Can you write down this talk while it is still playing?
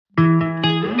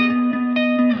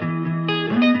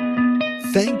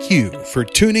Thank you for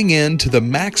tuning in to the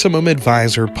Maximum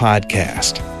Advisor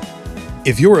podcast.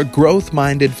 If you're a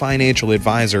growth-minded financial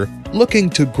advisor looking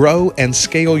to grow and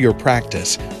scale your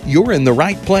practice, you're in the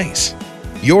right place.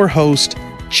 Your host,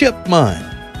 Chip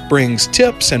Munn, brings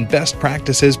tips and best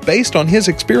practices based on his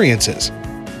experiences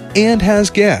and has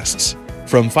guests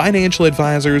from financial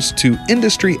advisors to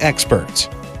industry experts,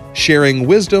 sharing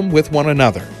wisdom with one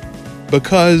another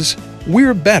because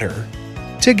we're better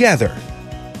together.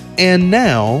 And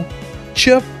now,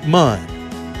 Chip Munn.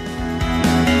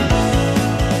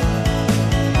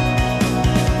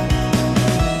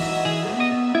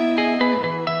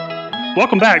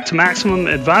 Welcome back to Maximum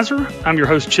Advisor. I'm your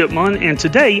host, Chip Munn, and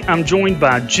today I'm joined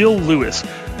by Jill Lewis.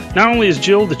 Not only is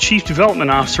Jill the Chief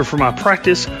Development Officer for my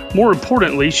practice, more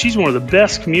importantly, she's one of the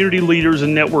best community leaders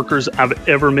and networkers I've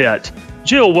ever met.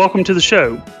 Jill, welcome to the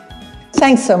show.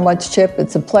 Thanks so much, Chip.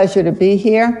 It's a pleasure to be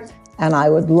here, and I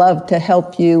would love to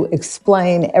help you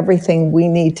explain everything we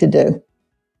need to do.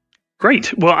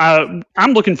 Great. Well,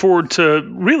 I'm looking forward to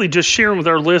really just sharing with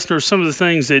our listeners some of the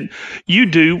things that you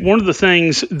do. One of the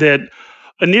things that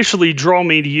initially draw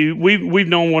me to you, we've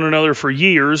known one another for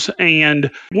years,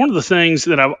 and one of the things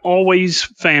that I've always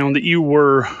found that you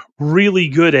were really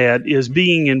good at is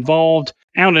being involved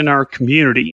out in our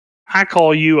community. I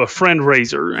call you a friend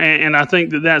raiser, and I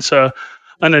think that that's an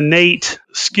innate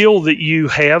skill that you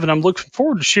have, and I'm looking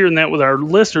forward to sharing that with our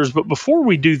listeners. But before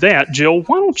we do that, Jill,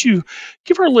 why don't you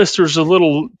give our listeners a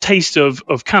little taste of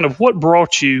kind of what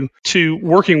brought you to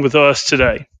working with us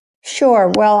today?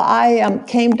 Sure. Well, I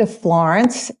came to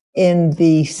Florence in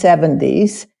the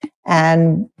 70s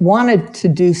and wanted to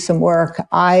do some work.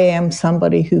 I am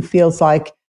somebody who feels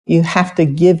like you have to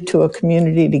give to a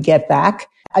community to get back.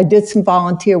 I did some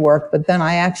volunteer work, but then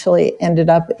I actually ended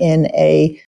up in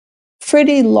a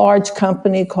pretty large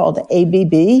company called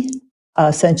ABB,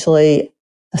 essentially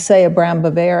ASEA Brown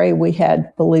Boveri. We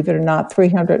had, believe it or not,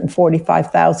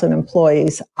 345,000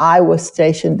 employees. I was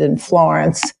stationed in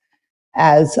Florence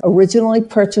as originally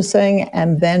purchasing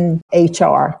and then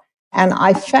HR. And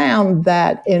I found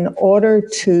that in order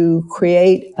to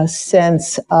create a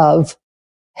sense of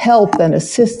help and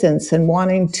assistance and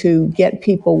wanting to get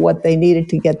people what they needed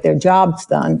to get their jobs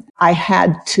done, I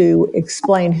had to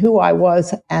explain who I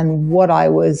was and what I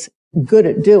was good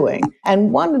at doing.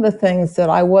 And one of the things that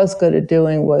I was good at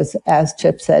doing was, as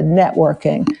Chip said,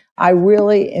 networking. I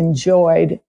really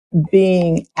enjoyed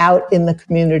being out in the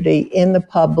community, in the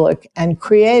public, and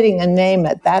creating a name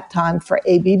at that time for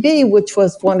ABB, which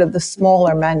was one of the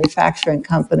smaller manufacturing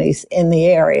companies in the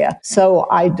area. So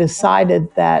I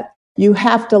decided that you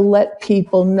have to let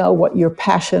people know what you're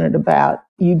passionate about.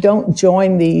 You don't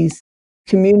join these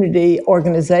community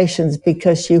organizations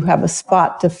because you have a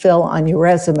spot to fill on your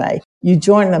resume. You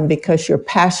join them because you're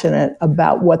passionate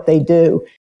about what they do,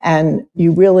 and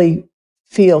you really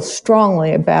feel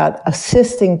strongly about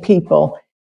assisting people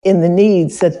in the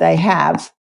needs that they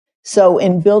have. So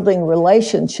in building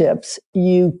relationships,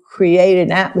 you create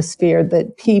an atmosphere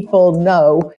that people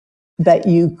know that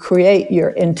you create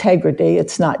your integrity.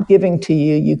 It's not giving to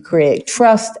you. You create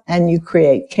trust and you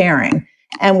create caring.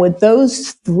 And with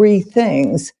those three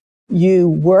things, you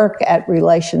work at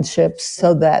relationships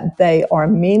so that they are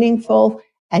meaningful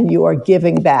and you are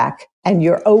giving back. And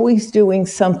you're always doing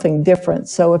something different.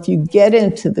 So if you get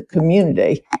into the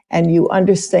community and you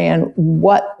understand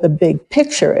what the big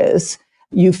picture is,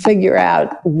 you figure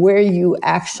out where you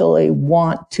actually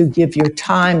want to give your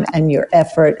time and your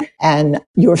effort and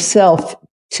yourself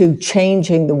to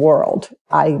changing the world.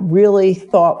 I really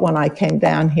thought when I came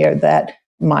down here that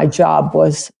my job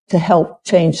was to help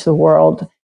change the world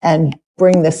and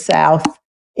bring the South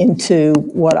into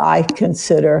what I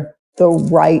consider the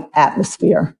right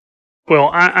atmosphere.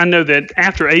 Well, I know that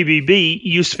after ABB,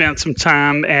 you spent some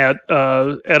time at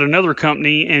another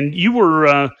company, and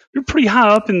you're pretty high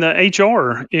up in the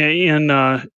HR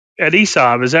at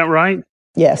ESAB. Is that right?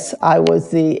 Yes, I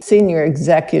was the senior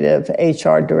executive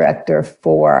HR director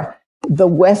for the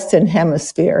Western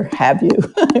Hemisphere. Have you?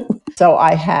 So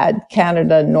I had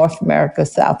Canada, North America,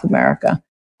 South America,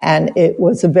 and it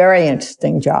was a very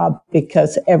interesting job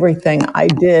because everything I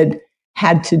did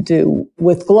had to do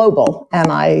with global.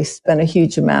 And I spent a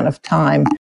huge amount of time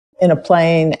in a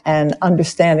plane and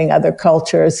understanding other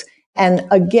cultures. And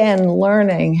again,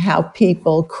 learning how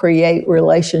people create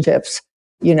relationships,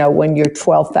 when you're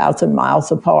 12,000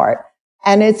 miles apart.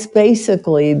 And it's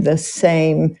basically the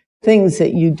same things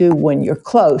that you do when you're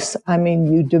close. I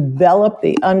mean, you develop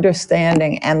the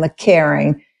understanding and the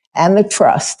caring and the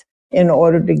trust in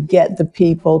order to get the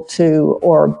people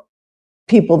or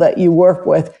people that you work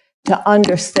with to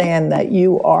understand that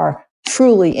you are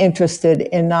truly interested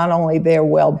in not only their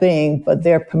well-being, but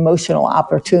their promotional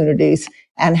opportunities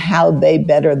and how they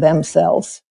better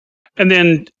themselves. And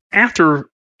then after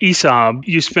ESOB,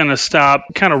 you spent a stop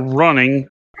kind of running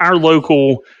our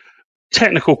local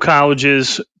technical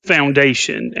college's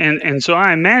foundation. And so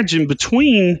I imagine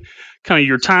between kind of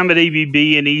your time at ABB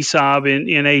and ESOB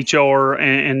in HR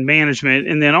and management,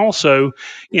 and then also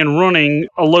in running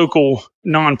a local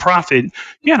nonprofit,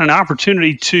 you had an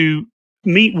opportunity to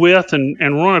meet with and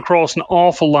run across an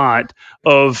awful lot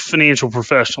of financial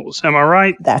professionals. Am I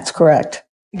right? That's correct.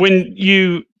 When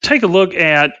you take a look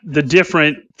at the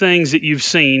different things that you've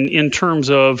seen in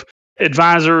terms of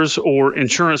advisors or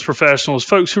insurance professionals,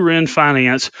 folks who are in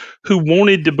finance who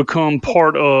wanted to become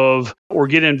part of or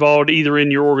get involved either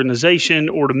in your organization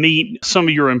or to meet some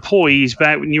of your employees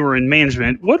back when you were in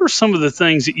management, what are some of the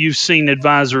things that you've seen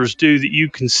advisors do that you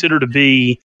consider to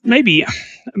be maybe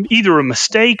either a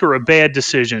mistake or a bad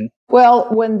decision? Well,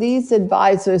 when these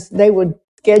advisors, they would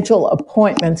schedule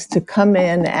appointments to come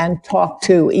in and talk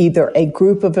to either a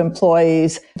group of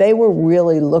employees, they were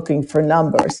really looking for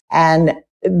numbers. And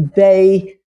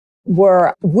they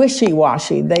were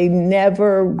wishy-washy. They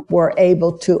never were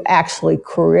able to actually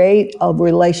create a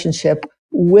relationship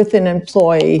with an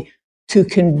employee to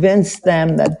convince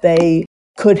them that they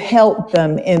could help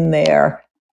them in their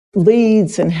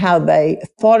leads and how they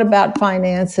thought about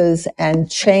finances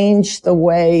and change the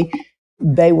way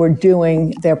they were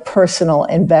doing their personal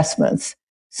investments.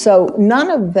 So none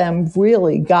of them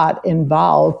really got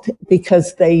involved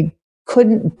because they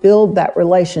couldn't build that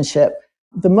relationship.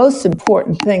 The most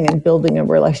important thing in building a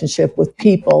relationship with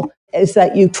people is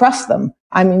that you trust them.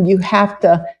 I mean, you have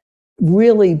to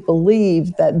really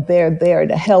believe that they're there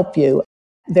to help you.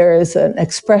 There is an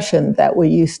expression that we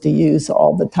used to use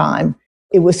all the time.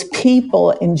 It was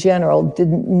people in general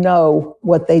didn't know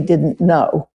what they didn't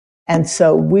know. And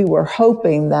so we were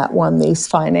hoping that when these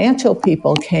financial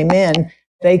people came in,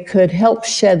 they could help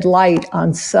shed light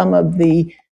on some of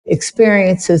the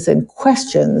experiences and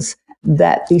questions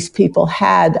that these people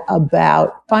had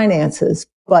about finances,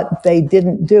 but they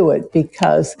didn't do it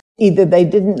because either they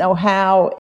didn't know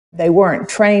how, they weren't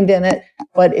trained in it,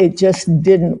 but it just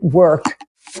didn't work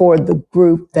for the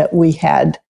group that we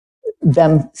had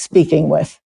them speaking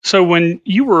with. So when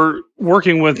you were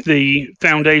working with the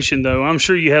foundation, though, I'm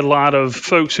sure you had a lot of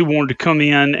folks who wanted to come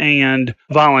in and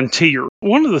volunteer.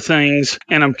 One of the things,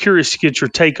 and I'm curious to get your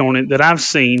take on it, that I've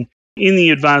seen in the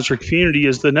advisor community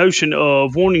is the notion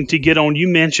of wanting to get on. You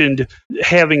mentioned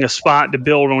having a spot to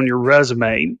build on your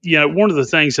resume. You know, one of the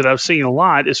things that I've seen a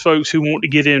lot is folks who want to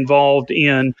get involved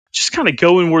in just kind of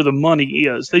going where the money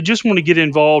is. They just want to get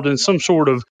involved in some sort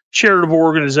of charitable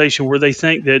organization where they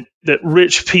think that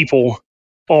rich people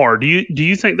are. Do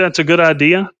you think that's a good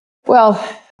idea? Well,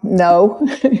 no.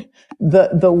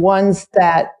 The ones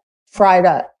that try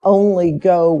to only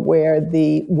go where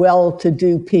the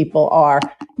well-to-do people are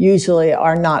usually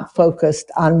are not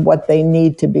focused on what they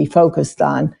need to be focused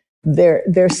on.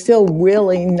 They're still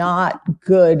really not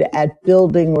good at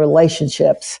building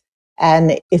relationships.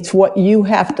 And it's what you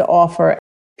have to offer.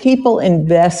 People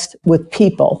invest with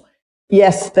people.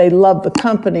 Yes, they love the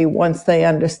company once they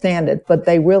understand it, but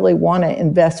they really want to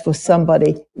invest with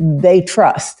somebody they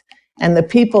trust. And the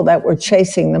people that were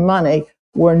chasing the money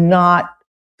were not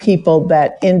people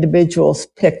that individuals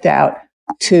picked out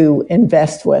to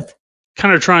invest with.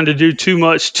 Kind of trying to do too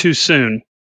much too soon.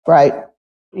 Right.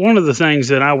 One of the things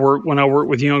that when I work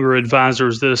with younger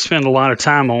advisors that I spend a lot of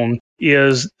time on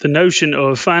is the notion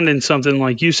of finding something,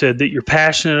 like you said, that you're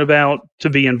passionate about to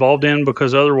be involved in,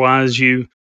 because otherwise you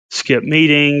skip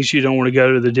meetings, you don't want to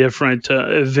go to the different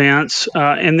events,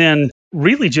 and then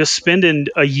really just spending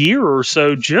a year or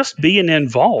so just being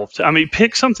involved. I mean,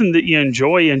 pick something that you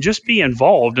enjoy and just be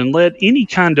involved, and let any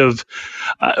kind of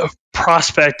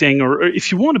prospecting, or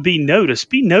if you want to be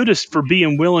noticed for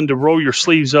being willing to roll your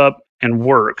sleeves up and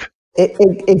work.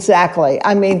 Exactly.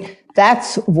 I mean,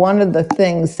 that's one of the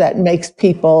things that makes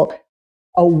people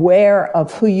aware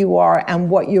of who you are and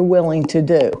what you're willing to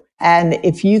do. And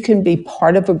if you can be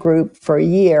part of a group for a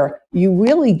year, you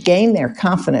really gain their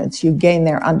confidence. You gain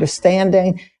their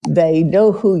understanding. They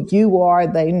know who you are.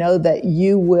 They know that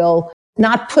you will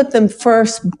not put them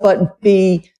first, but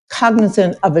be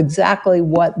cognizant of exactly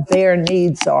what their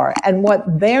needs are. And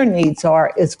what their needs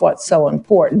are is what's so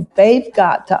important. They've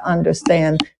got to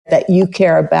understand that you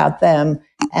care about them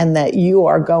and that you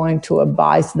are going to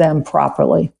advise them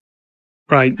properly.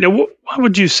 Right. Now, why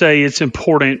would you say it's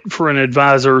important for an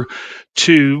advisor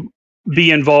to be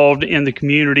involved in the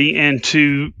community and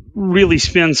to really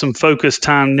spend some focused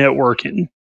time networking?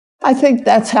 I think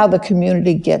that's how the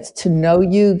community gets to know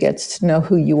you, gets to know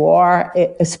who you are,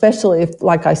 especially if,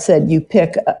 like I said, you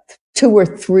pick 2 or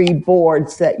 3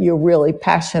 boards that you're really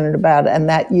passionate about and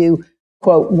that you,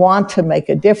 quote, want to make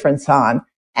a difference on.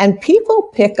 And people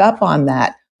pick up on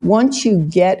that once you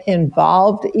get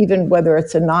involved, even whether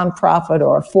it's a nonprofit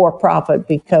or a for-profit,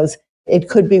 because it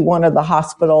could be one of the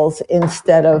hospitals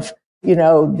instead of,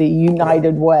 the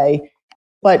United Way.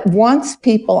 But once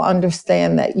people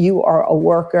understand that you are a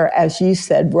worker, as you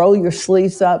said, roll your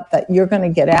sleeves up, that you're going to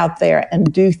get out there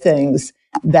and do things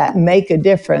that make a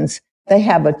difference, they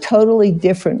have a totally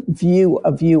different view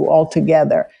of you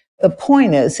altogether. The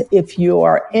point is, if you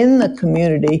are in the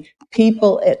community,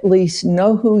 people at least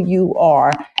know who you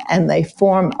are and they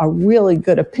form a really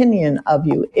good opinion of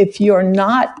you. If you're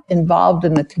not involved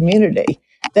in the community,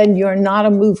 then you're not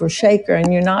a mover shaker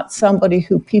and you're not somebody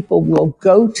who people will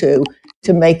go to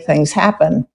make things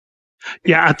happen.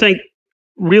 Yeah, I think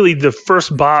really the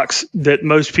first box that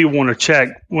most people want to check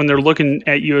when they're looking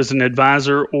at you as an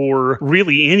advisor, or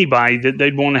really anybody that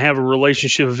they'd want to have a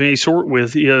relationship of any sort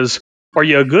with, is, are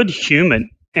you a good human?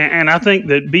 And I think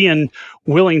that being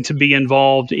willing to be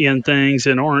involved in things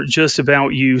that aren't just about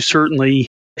you certainly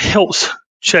helps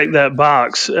check that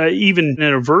box. Even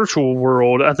in a virtual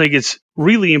world, I think it's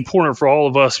really important for all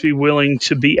of us to be willing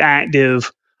to be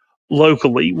active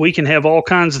locally. We can have all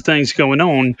kinds of things going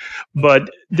on, but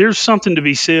there's something to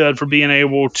be said for being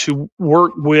able to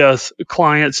work with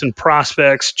clients and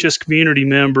prospects, just community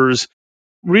members,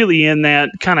 really in that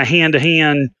kind of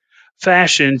hand-to-hand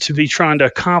fashion to be trying to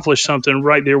accomplish something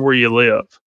right there where you live.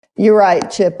 You're right,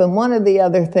 Chip. And one of the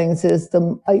other things is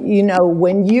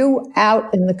when you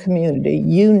out in the community,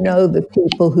 you know the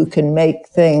people who can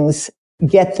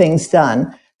get things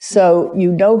done. So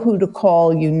you know who to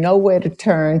call, you know where to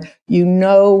turn, you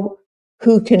know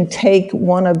who can take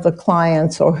one of the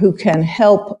clients or who can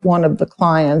help one of the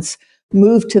clients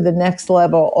move to the next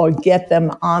level or get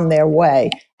them on their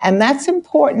way. And that's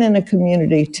important in a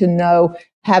community to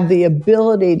have the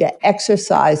ability to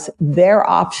exercise their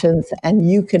options, and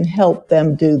you can help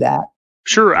them do that.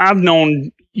 Sure. I've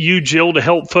known you, Jill, to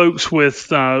help folks with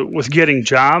getting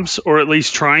jobs, or at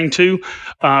least trying to,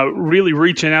 really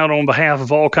reaching out on behalf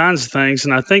of all kinds of things.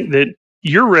 And I think that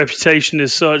your reputation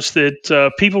is such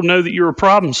that people know that you're a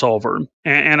problem solver.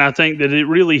 And I think that it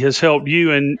really has helped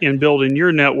you in building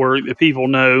your network, that people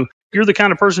know you're the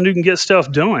kind of person who can get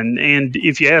stuff done. And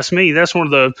if you ask me, that's one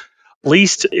of the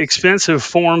least expensive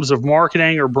forms of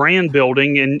marketing or brand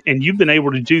building. And you've been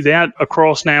able to do that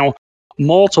across now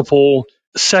multiple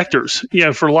sectors,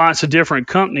 for lots of different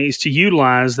companies to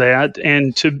utilize that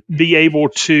and to be able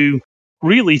to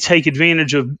really take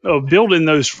advantage of building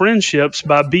those friendships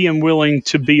by being willing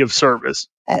to be of service.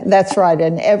 That's right.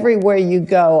 And everywhere you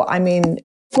go,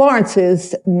 Florence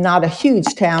is not a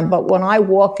huge town, but when I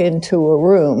walk into a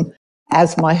room,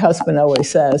 as my husband always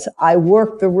says, I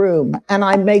work the room, and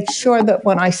I make sure that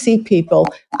when I see people,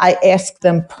 I ask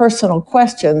them personal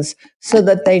questions so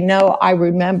that they know I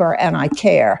remember and I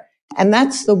care. And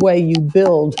that's the way you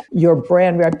build your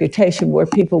brand reputation, where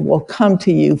people will come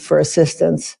to you for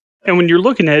assistance. And when you're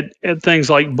looking at things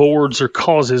like boards or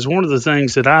causes, one of the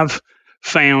things that I've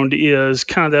found is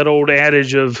kind of that old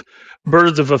adage of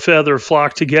birds of a feather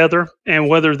flock together. And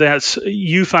whether that's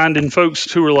you finding folks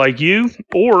who are like you,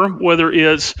 or whether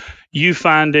it's you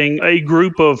finding a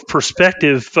group of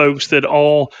prospective folks that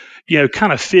all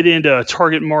kind of fit into a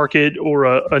target market or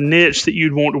a niche that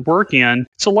you'd want to work in,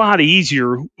 it's a lot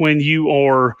easier when you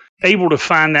are able to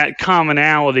find that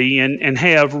commonality and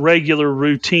have regular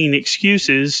routine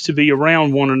excuses to be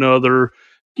around one another,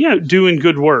 doing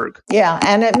good work. Yeah,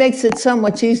 and it makes it so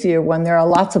much easier when there are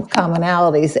lots of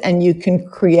commonalities and you can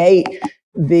create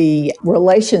the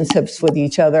relationships with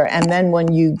each other. And then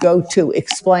when you go to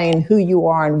explain who you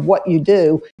are and what you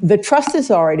do, the trust is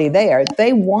already there.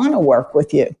 They want to work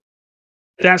with you.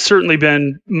 That's certainly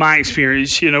been my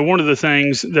experience. One of the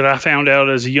things that I found out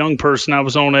as a young person, I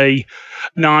was on a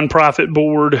nonprofit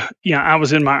board. I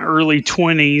was in my early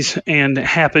 20s and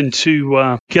happened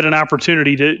to get an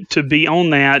opportunity to be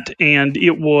on that. And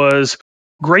it was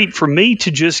great for me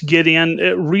to just get in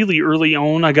really early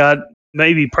on. I got,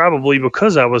 probably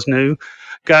because I was new,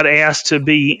 got asked to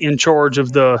be in charge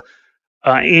of the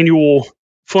annual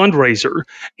fundraiser,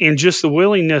 and just the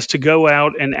willingness to go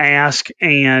out and ask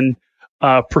and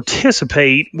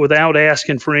participate without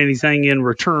asking for anything in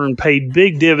return paid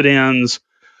big dividends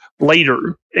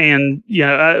later. And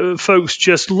folks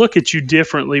just look at you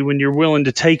differently when you're willing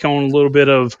to take on a little bit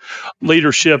of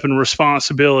leadership and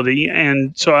responsibility.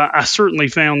 And so I certainly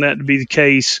found that to be the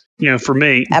case, for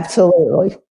me.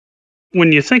 Absolutely.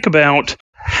 When you think about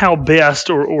how best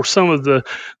or some of the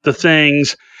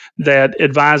things that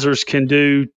advisors can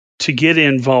do to get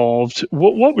involved,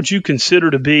 what would you consider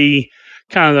to be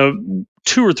kind of the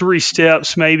 2 or 3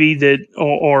 steps maybe that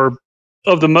are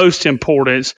of the most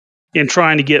importance in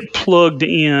trying to get plugged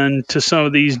in to some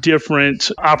of these different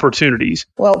opportunities?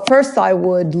 Well, first I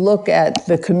would look at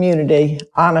the community,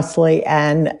 honestly,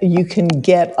 and you can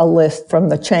get a list from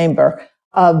the chamber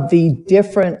of the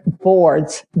different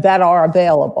boards that are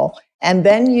available. And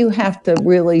then you have to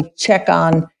really check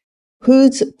on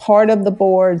who's part of the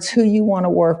boards, who you want to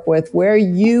work with, where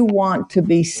you want to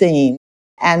be seen,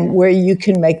 and where you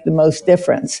can make the most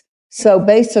difference. So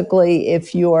basically,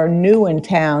 if you're new in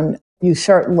town, you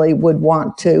certainly would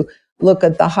want to look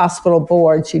at the hospital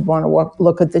boards. You'd want to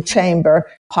look at the chamber,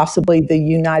 possibly the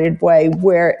United Way,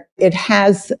 where it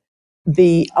has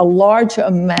a large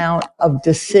amount of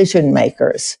decision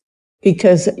makers,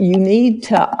 because you need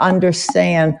to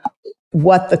understand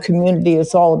what the community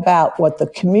is all about, what the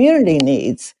community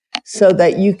needs, so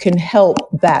that you can help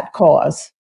that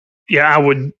cause. Yeah, I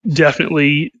would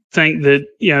definitely think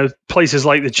that, places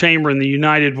like the Chamber and the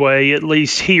United Way, at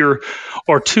least here,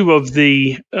 are two of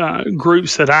the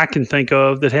groups that I can think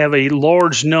of that have a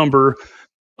large number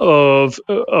of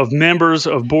members,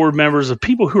 of board members, of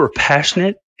people who are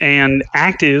passionate and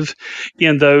active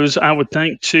in those. I would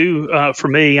think too, for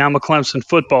me, I'm a Clemson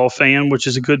football fan, which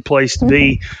is a good place to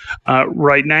be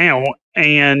right now.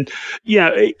 And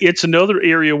it's another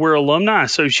area where alumni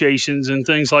associations and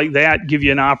things like that give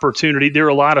you an opportunity. There are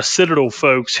a lot of Citadel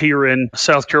folks here in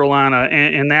South Carolina,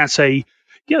 and that's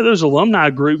those alumni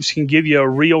groups can give you a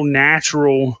real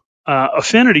natural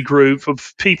affinity group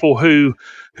of people who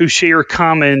share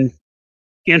common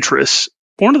interests.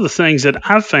 One of the things that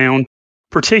I've found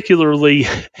particularly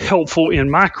helpful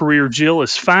in my career, Jill,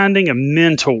 is finding a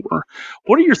mentor.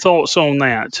 What are your thoughts on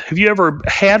that? Have you ever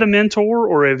had a mentor,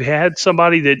 or have you had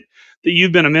somebody that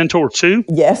you've been a mentor to?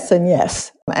 Yes and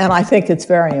yes. And I think it's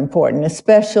very important,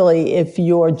 especially if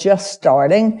you're just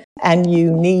starting and you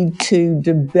need to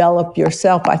develop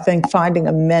yourself. I think finding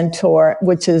a mentor,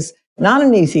 which is not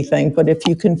an easy thing, but if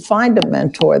you can find a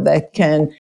mentor that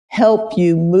can help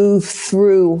you move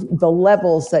through the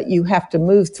levels that you have to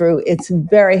move through, it's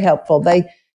very helpful. They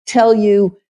tell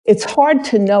you it's hard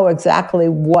to know exactly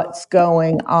what's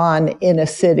going on in a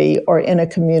city or in a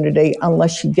community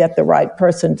unless you get the right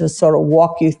person to sort of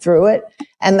walk you through it.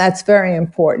 And that's very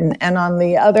important. And on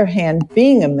the other hand,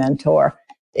 being a mentor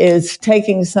is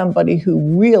taking somebody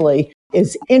who really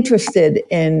is interested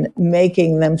in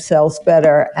making themselves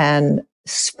better and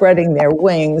spreading their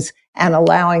wings and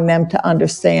allowing them to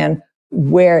understand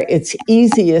where it's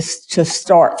easiest to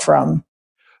start from.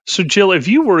 So, Jill, if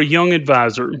you were a young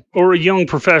advisor or a young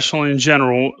professional in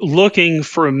general looking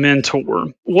for a mentor,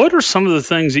 what are some of the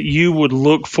things that you would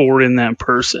look for in that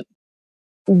person?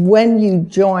 When you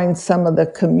join some of the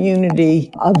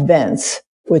community events,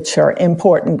 which are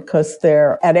important because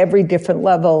they're at every different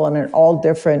level and at all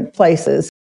different places,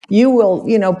 you will,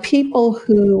 people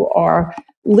who are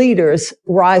leaders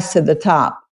rise to the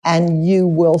top. And you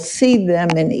will see them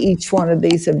in each one of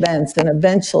these events, and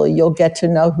eventually you'll get to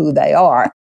know who they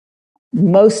are.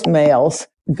 Most males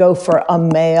go for a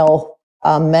male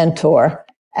mentor,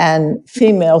 and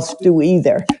females do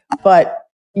either. But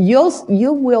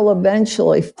you will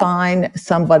eventually find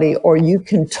somebody, or you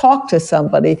can talk to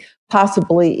somebody,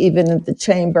 possibly even at the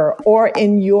chamber or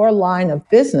in your line of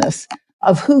business,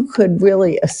 of who could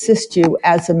really assist you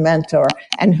as a mentor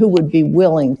and who would be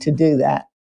willing to do that.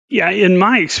 Yeah, in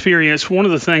my experience, one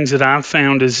of the things that I've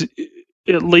found is,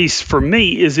 at least for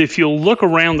me, is if you'll look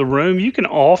around the room, you can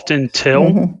often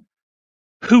tell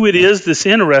who it is that's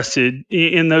interested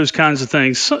in those kinds of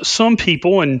things. Some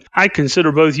people, and I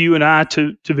consider both you and I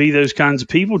to be those kinds of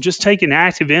people, just take an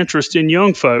active interest in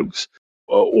young folks.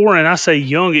 Or, and I say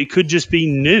young, it could just be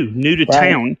new to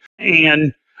town,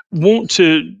 and want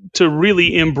to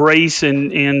really embrace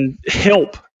and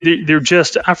help. They're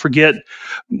just, I forget,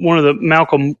 one of the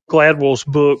Malcolm Gladwell's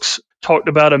books talked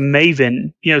about a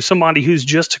maven, somebody who's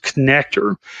just a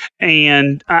connector.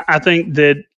 And I think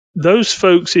that those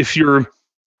folks, if your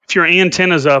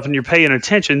antenna's up and you're paying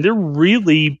attention, they're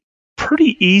really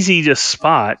pretty easy to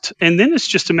spot. And then it's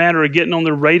just a matter of getting on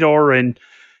their radar and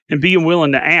being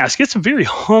willing to ask. It's a very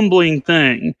humbling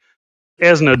thing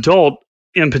as an adult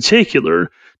in particular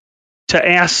to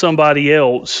ask somebody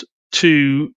else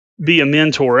to be a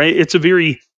mentor. It's a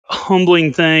very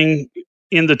humbling thing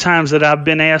in the times that I've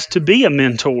been asked to be a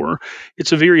mentor.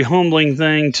 It's a very humbling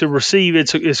thing to receive.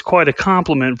 It's quite a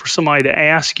compliment for somebody to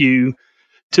ask you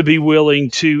to be willing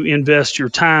to invest your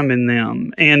time in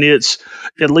them. And it's,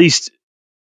 at least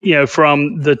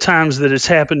from the times that it's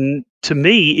happened to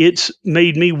me, it's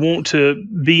made me want to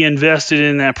be invested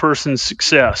in that person's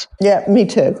success. Yeah, me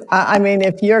too. I mean,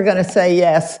 if you're going to say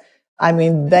yes, I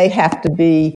mean, they have to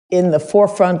be in the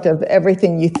forefront of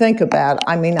everything you think about.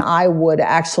 I mean, I would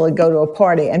actually go to a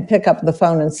party and pick up the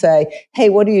phone and say, hey,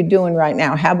 what are you doing right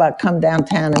now? How about come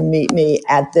downtown and meet me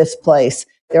at this place?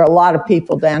 There are a lot of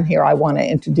people down here I want to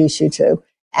introduce you to.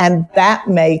 And that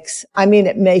makes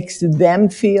them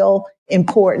feel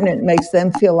important. It makes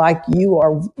them feel like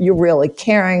you're really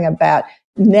caring about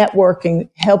networking,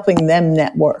 helping them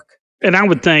network. And I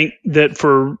would think that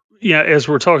as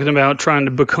we're talking about trying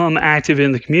to become active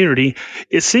in the community,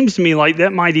 it seems to me like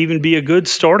that might even be a good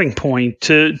starting point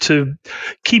to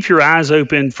keep your eyes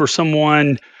open for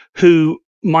someone who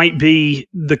might be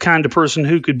the kind of person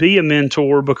who could be a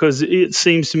mentor, because it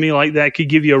seems to me like that could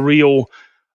give you a real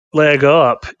leg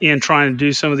up in trying to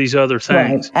do some of these other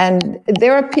things. Right. And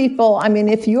there are people, I mean,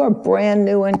 if you're brand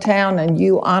new in town and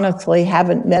you honestly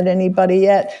haven't met anybody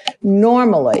yet,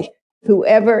 normally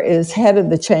whoever is head of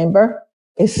the chamber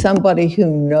is somebody who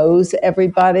knows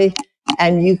everybody,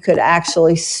 and you could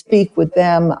actually speak with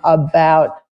them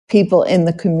about people in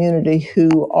the community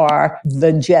who are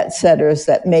the jet setters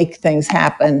that make things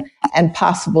happen, and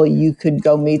possibly you could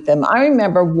go meet them. I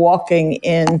remember walking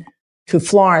in to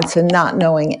Florence and not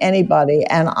knowing anybody,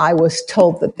 and I was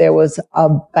told that there was a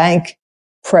bank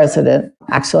president.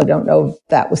 Actually, I don't know if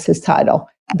that was his title.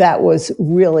 That was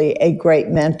really a great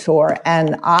mentor.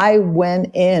 And I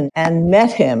went in and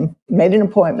met him, made an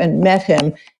appointment, met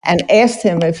him, and asked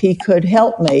him if he could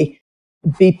help me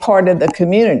be part of the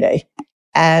community.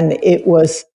 And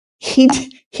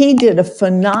he did a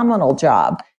phenomenal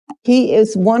job. He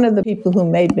is one of the people who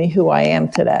made me who I am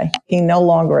today. He no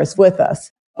longer is with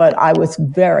us, but I was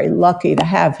very lucky to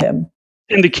have him.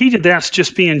 And the key to that's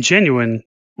just being genuine,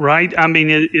 right? I mean,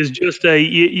 it is just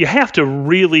you have to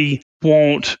really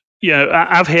want,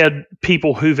 I've had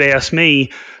people who've asked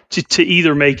me to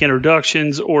either make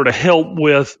introductions or to help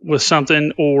with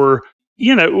something, or,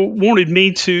 wanted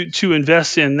me to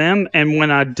invest in them. And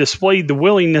when I displayed the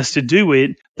willingness to do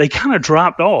it, they kind of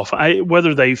dropped off.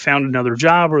 Whether they found another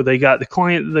job or they got the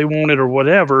client that they wanted or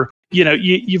whatever,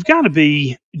 you've got to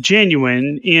be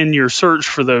genuine in your search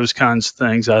for those kinds of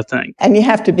things, I think. And you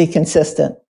have to be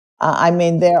consistent.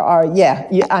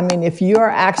 If you're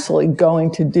actually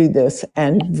going to do this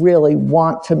and really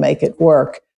want to make it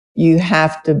work, you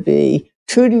have to be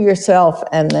true to yourself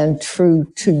and then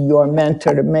true to your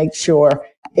mentor to make sure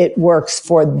it works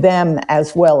for them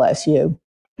as well as you.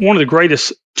 One of the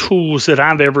greatest tools that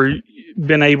I've ever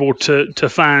been able to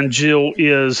find, Jill,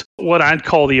 is what I'd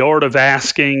call the art of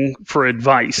asking for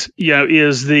advice.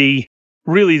 Is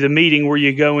really the meeting where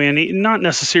you go in, not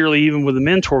necessarily even with a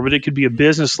mentor, but it could be a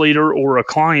business leader or a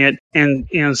client, and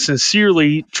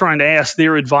sincerely trying to ask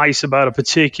their advice about a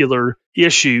particular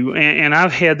issue. And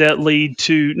I've had that lead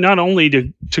to not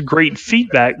only to great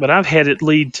feedback, but I've had it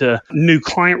lead to new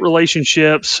client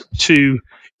relationships, to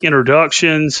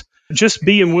introductions. Just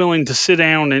being willing to sit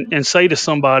down and say to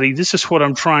somebody, this is what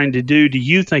I'm trying to do. Do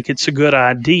you think it's a good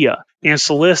idea? And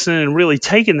so listening and really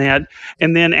taking that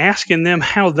and then asking them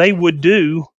how they would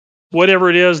do whatever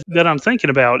it is that I'm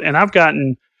thinking about. And I've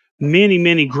gotten many,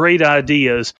 many great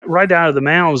ideas right out of the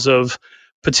mouths of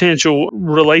potential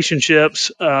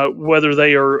relationships, whether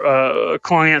they are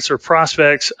clients or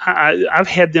prospects. I've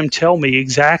had them tell me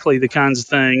exactly the kinds of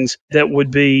things that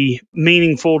would be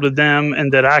meaningful to them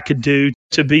and that I could do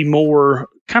to be more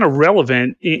kind of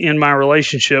relevant in my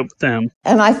relationship with them.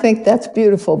 And I think that's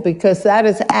beautiful, because that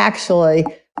is actually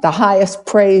the highest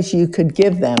praise you could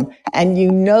give them. And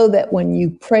you know that when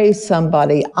you praise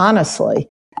somebody honestly,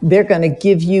 they're going to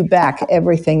give you back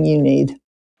everything you need.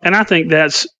 And I think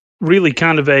that's really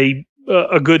kind of a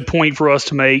good point for us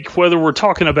to make, whether we're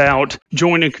talking about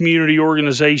joining community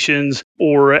organizations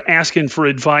or asking for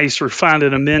advice or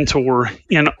finding a mentor.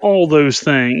 In all those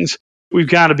things, we've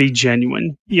got to be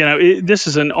genuine. This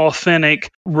is an authentic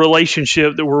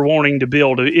relationship that we're wanting to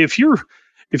build. If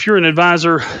you're an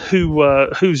advisor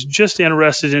who's just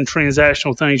interested in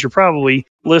transactional things, you're probably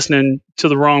listening to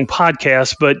the wrong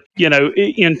podcast. But,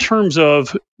 in terms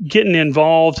of getting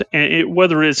involved, and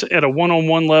whether it's at a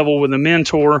one-on-one level with a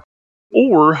mentor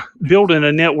or building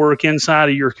a network inside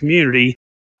of your community,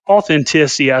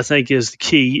 authenticity, I think, is the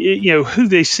key. Who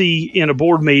they see in a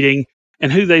board meeting and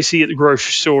who they see at the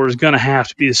grocery store is going to have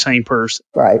to be the same person.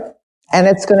 Right. And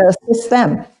it's going to assist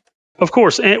them. Of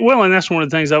course. And that's one of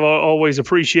the things I've always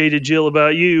appreciated, Jill,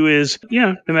 about you is,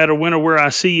 no matter when or where I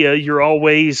see you, you're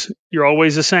always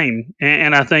the same.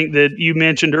 And I think that you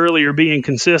mentioned earlier being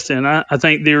consistent. I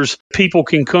think there's people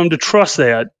can come to trust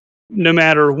that no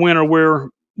matter when or where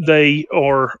they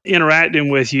are interacting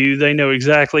with you, they know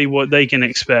exactly what they can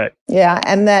expect. Yeah,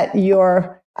 and that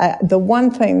the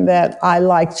one thing that I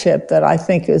like, Chip, that I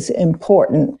think is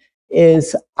important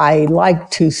is I like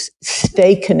to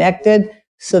stay connected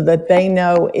so that they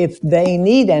know if they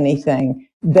need anything,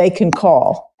 they can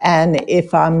call. And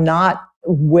if I'm not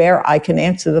where I can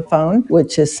answer the phone,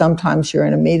 which is sometimes you're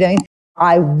in a meeting,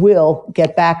 I will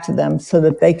get back to them so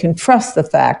that they can trust the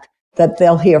fact that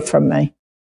they'll hear from me.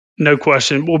 No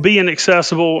question. Well, being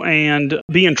accessible and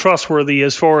being trustworthy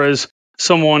as far as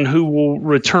someone who will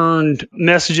return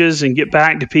messages and get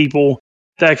back to people,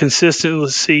 that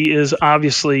consistency is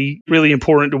obviously really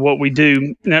important to what we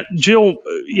do. Now, Jill,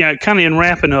 kind of in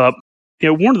wrapping up,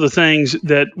 one of the things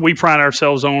that we pride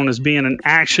ourselves on is being an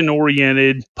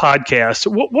action-oriented podcast.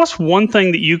 What's one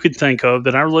thing that you could think of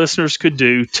that our listeners could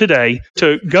do today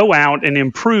to go out and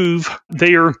improve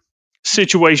their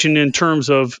situation in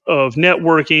terms of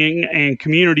networking and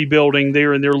community building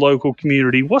there in their local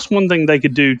community? What's one thing they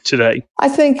could do today? I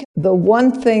think the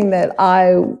one thing that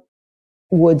I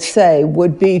would say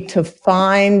would be to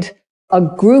find a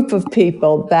group of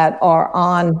people that are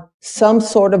on some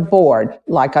sort of board.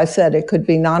 Like I said, it could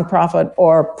be nonprofit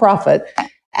or profit,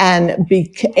 and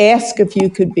ask if you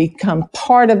could become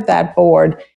part of that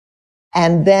board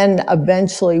and then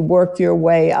eventually work your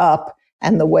way up.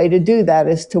 And the way to do that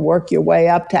is to work your way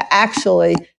up to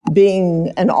actually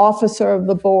being an officer of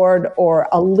the board or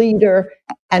a leader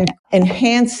and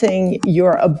enhancing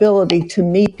your ability to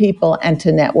meet people and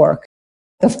to network.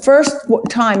 The first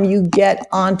time you get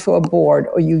onto a board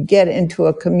or you get into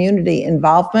a community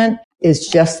involvement is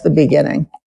just the beginning.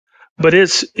 But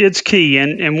it's key.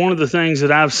 And one of the things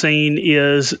that I've seen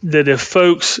is that if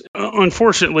folks,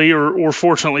 unfortunately or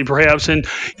fortunately perhaps,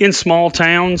 in small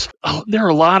towns, there are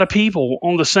a lot of people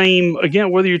on the same, again,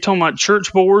 whether you're talking about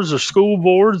church boards or school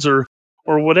boards or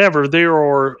whatever, there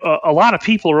are a lot of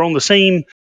people are on the same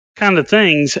kind of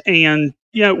things. And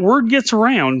word gets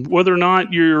around whether or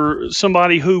not you're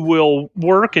somebody who will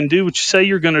work and do what you say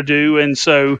you're going to do. And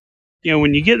so,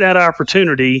 when you get that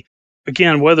opportunity,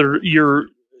 again, whether you're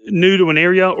new to an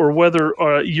area or whether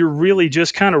you're really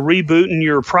just kind of rebooting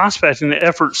your prospecting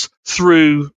efforts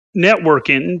through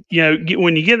networking,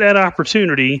 when you get that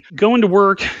opportunity, going to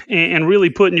work and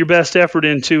really putting your best effort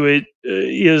into it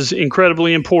is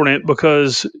incredibly important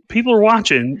because people are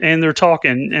watching and they're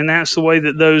talking, and that's the way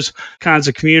that those kinds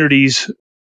of communities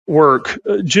work.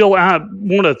 Jill, I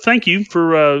want to thank you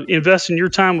for investing your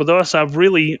time with us. I've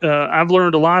learned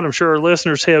a lot. I'm sure our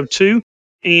listeners have too,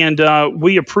 and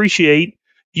we appreciate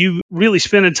you really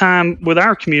spending time with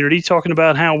our community talking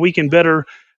about how we can better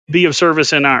be of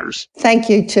service in ours. Thank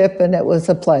you, Chip, and it was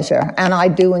a pleasure. And I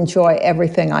do enjoy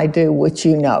everything I do, which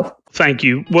you know. Thank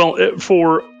you. Well,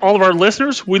 for all of our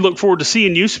listeners, we look forward to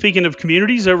seeing you, speaking of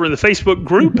communities, over in the Facebook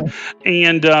group,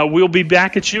 and we'll be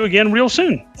back at you again real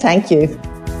soon. Thank you.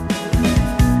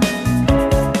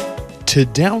 To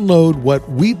download what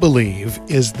we believe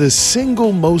is the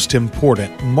single most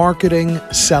important marketing,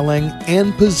 selling,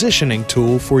 and positioning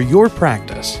tool for your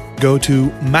practice, go to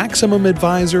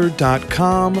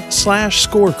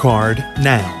MaximumAdvisor.com/scorecard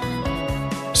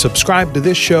now. Subscribe to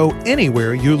this show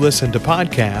anywhere you listen to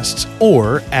podcasts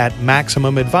or at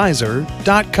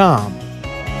MaximumAdvisor.com.